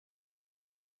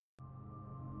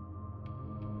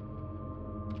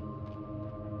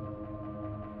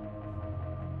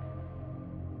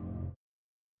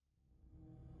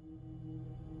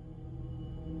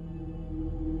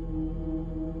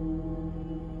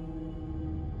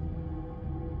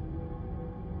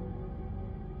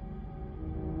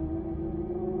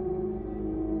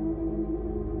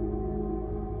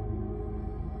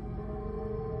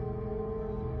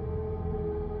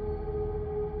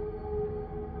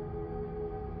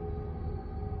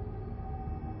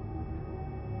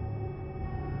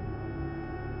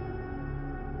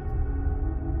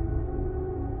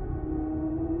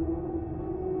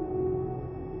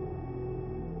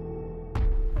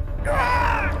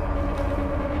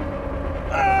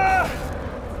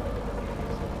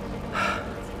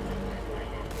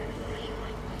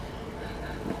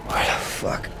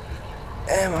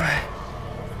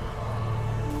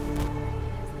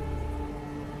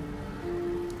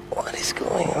What is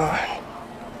going on?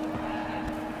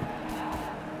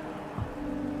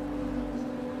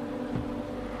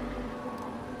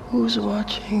 Who's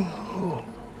watching who?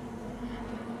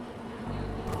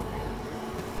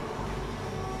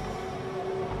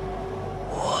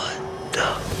 What the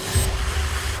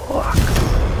fuck?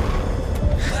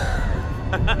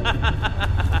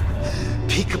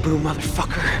 Peekaboo,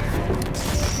 motherfucker.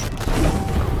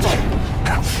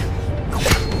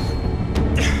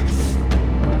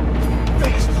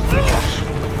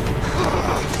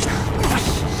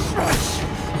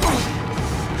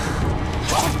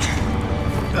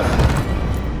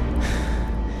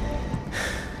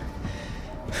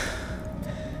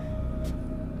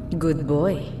 Good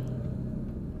boy.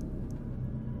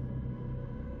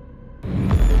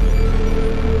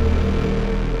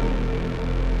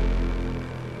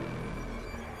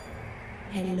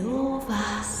 Hello,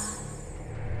 Vas.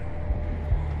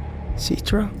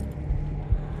 Citra?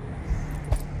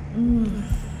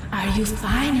 Are you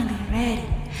finally ready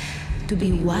to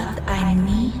be what I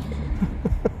need?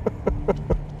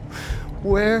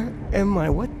 Where am I?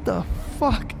 What the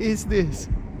fuck is this?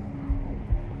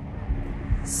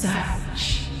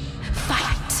 Search.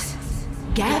 Fight.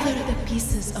 Gather the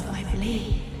pieces of my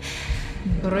blade.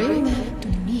 Bring them to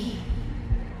me.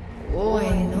 Oh,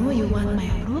 I know you want my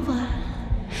approval.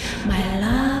 My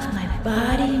love, my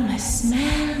body, my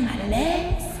smell, my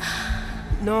legs.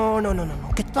 No.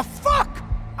 Get the fuck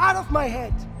out of my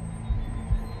head!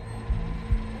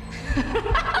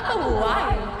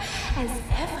 Wild as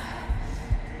ever.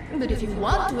 But if you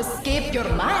want to escape your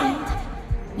mind,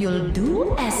 you'll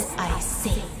do as I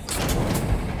say.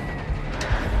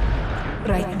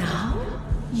 Right now,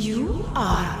 you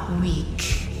are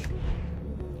weak.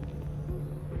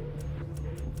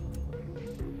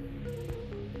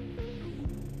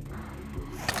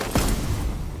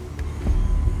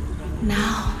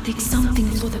 Now, take something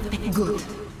for the good.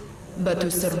 But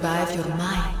to survive your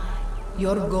mind,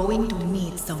 you're going to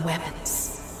need some weapons.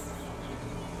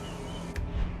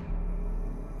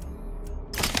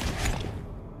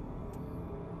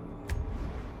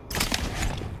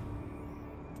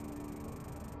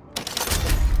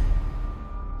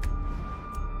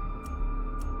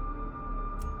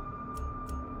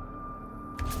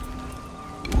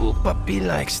 Ooh, puppy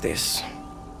likes this.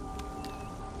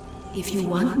 If you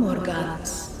want more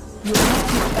guns, you have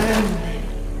to earn them.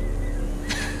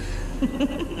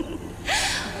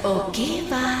 Okay,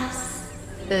 Vas.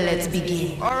 Let's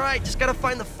begin. Alright, just gotta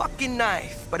find the fucking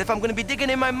knife. But if I'm gonna be digging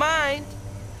in my mind,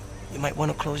 you might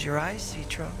want to close your eyes,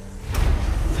 Citra.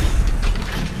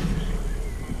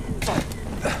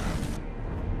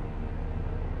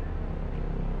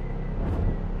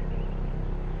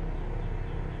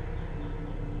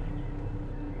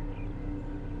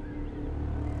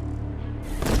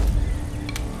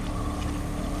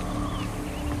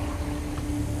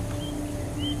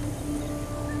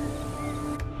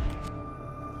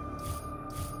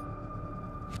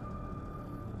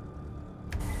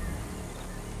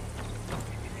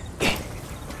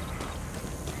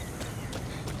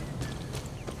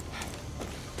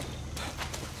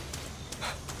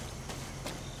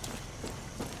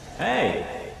 Hey,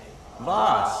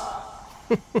 boss.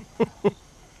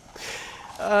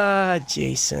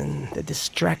 Jason, the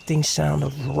distracting sound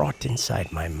of rot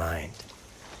inside my mind.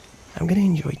 I'm gonna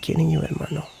enjoy killing you,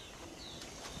 hermano.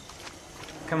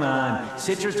 Come on,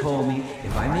 Citra told me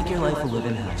if I make your life a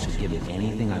living hell, she'll give me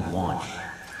anything I want.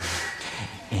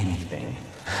 Anything.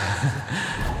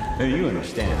 Now you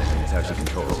understand that it's how she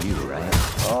controls you, right?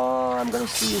 Oh, I'm gonna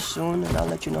see you soon, and I'll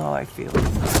let you know how I feel.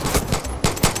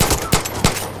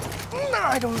 No,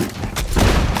 I don't.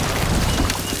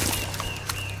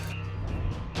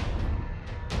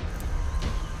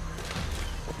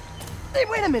 Hey,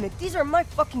 wait a minute. These are my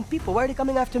fucking people. Why are they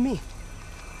coming after me?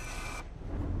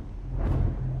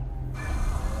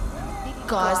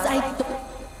 Because I don't...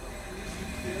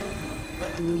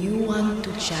 Do you want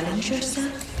to challenge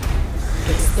yourself?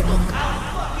 Get stronger.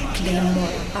 Claim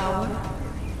more power.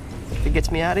 If it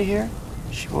gets me out of here,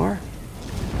 sure.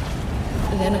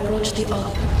 Then approach the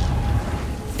altar.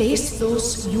 Face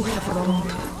those you have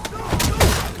wronged.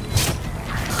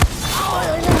 Oh,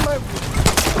 I need my...